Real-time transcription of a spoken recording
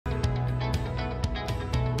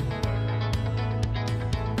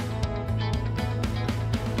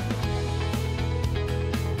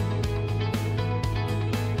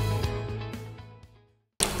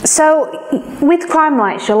So with crime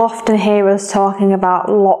lights, you'll often hear us talking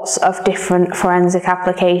about lots of different forensic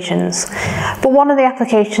applications, but one of the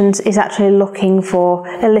applications is actually looking for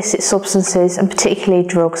illicit substances and particularly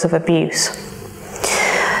drugs of abuse.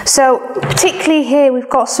 So particularly here we've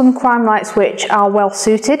got some crime lights which are well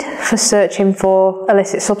suited for searching for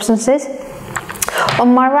illicit substances.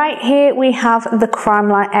 On my right here we have the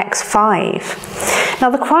Crime-lite X5. Now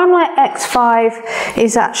the Crime-lite X5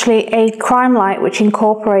 is actually a crime light which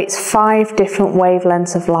incorporates 5 different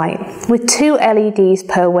wavelengths of light with 2 LEDs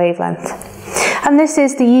per wavelength. And this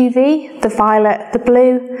is the UV, the violet,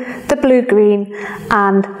 the blue-green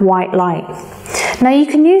and white light. Now you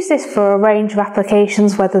can use this for a range of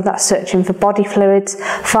applications, whether that's searching for body fluids,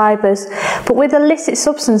 fibres, but with illicit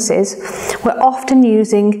substances we're often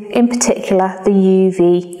using in particular the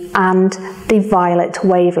UV and the violet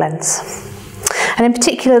wavelengths. And in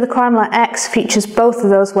particular the Crime-lite X features both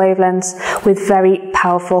of those wavelengths with very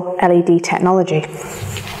powerful LED technology.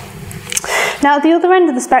 Now at the other end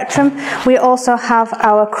of the spectrum we also have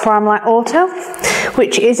our Crime-lite Auto,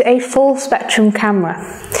 which is a full spectrum camera.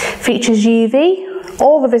 Features UV,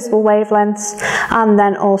 all the visible wavelengths, and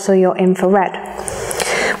then also your infrared.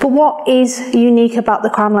 But what is unique about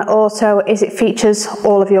the Crime-lite Auto is it features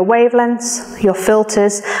all of your wavelengths, your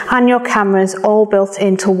filters and your cameras all built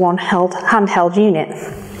into one handheld unit.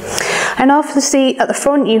 And obviously at the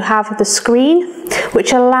front you have the screen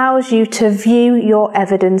which allows you to view your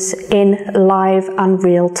evidence in live and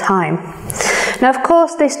real time. Now of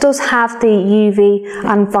course this does have the UV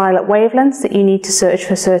and violet wavelengths that you need to search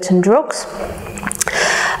for certain drugs.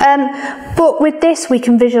 But with this we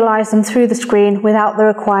can visualise them through the screen without the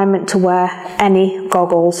requirement to wear any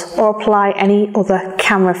goggles or apply any other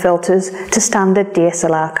camera filters to standard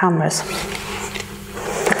DSLR cameras.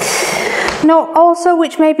 Now also,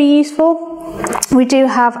 which may be useful, we do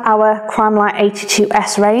have our Crime-lite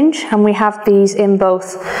 82S range, and we have these in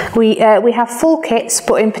both. We have full kits,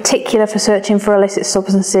 but in particular for searching for illicit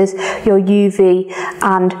substances, your UV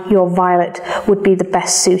and your violet would be the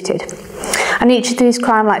best suited. And each of these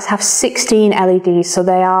crime lights have 16 LEDs, so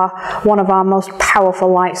they are one of our most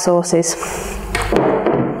powerful light sources.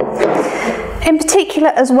 In particular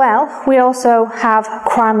as well, we also have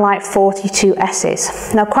Crime-lite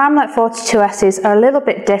 42Ss. Now Crime-lite 42Ss are a little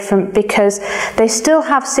bit different because they still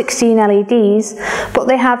have 16 LEDs, but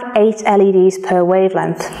they have 8 LEDs per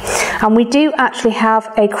wavelength. And we do actually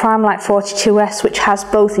have a Crime-lite 42S which has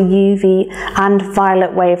both UV and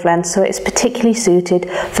violet wavelengths, so it's particularly suited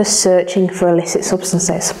for searching for illicit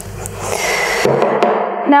substances.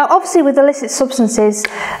 Now obviously with illicit substances,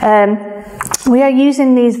 we are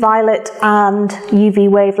using these violet and UV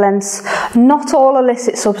wavelengths. Not all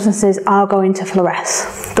illicit substances are going to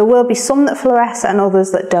fluoresce. There will be some that fluoresce and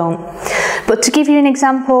others that don't. But to give you an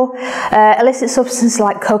example, illicit substances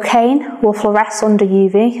like cocaine will fluoresce under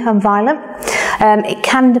UV and violet. It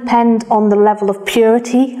can depend on the level of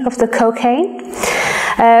purity of the cocaine.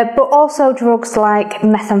 But also drugs like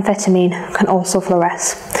methamphetamine can also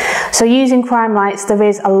fluoresce. So using crime lights, there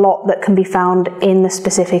is a lot that can be found in the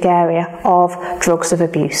specific area of drugs of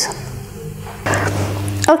abuse.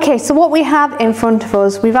 Okay, so what we have in front of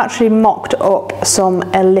us, we've actually mocked up some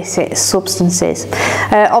illicit substances.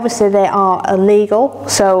 Obviously they are illegal,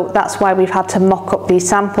 so that's why we've had to mock up these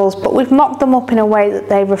samples, but we've mocked them up in a way that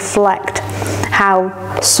they reflect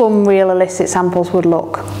how some real illicit samples would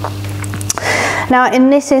look. Now in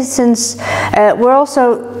this instance, we're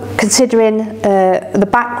also considering the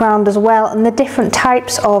background as well and the different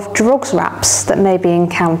types of drugs wraps that may be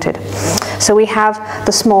encountered. So we have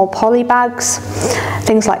the small poly bags,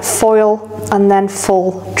 things like foil, and then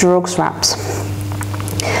full drugs wraps.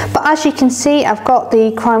 But as you can see, I've got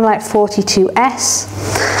the Crime-lite 42S,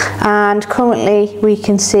 and currently we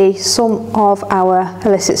can see some of our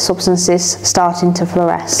illicit substances starting to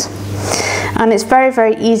fluoresce. And it's very,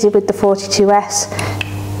 very easy with the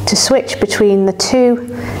 42S to switch between the 2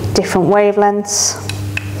 different wavelengths,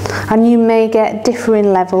 and you may get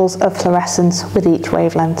differing levels of fluorescence with each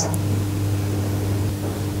wavelength.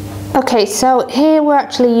 Okay, so here we're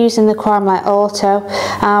actually using the Crime-lite Auto,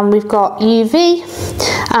 and we've got UV,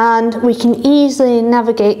 and we can easily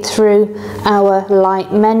navigate through our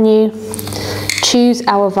light menu, choose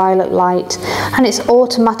our violet light, and it's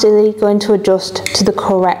automatically going to adjust to the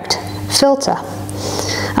correct filter.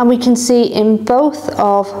 And we can see in both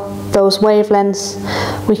of those wavelengths,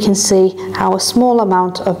 we can see our small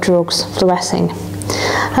amount of drugs fluorescing.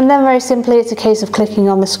 And then very simply, it's a case of clicking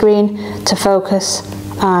on the screen to focus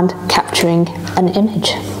and capturing an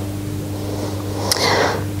image.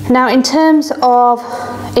 Now, in terms of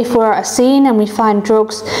if we're at a scene and we find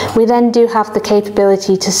drugs, we then do have the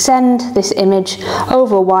capability to send this image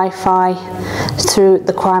over Wi-Fi through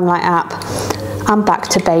the Crime-lite app and back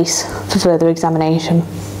to base for further examination.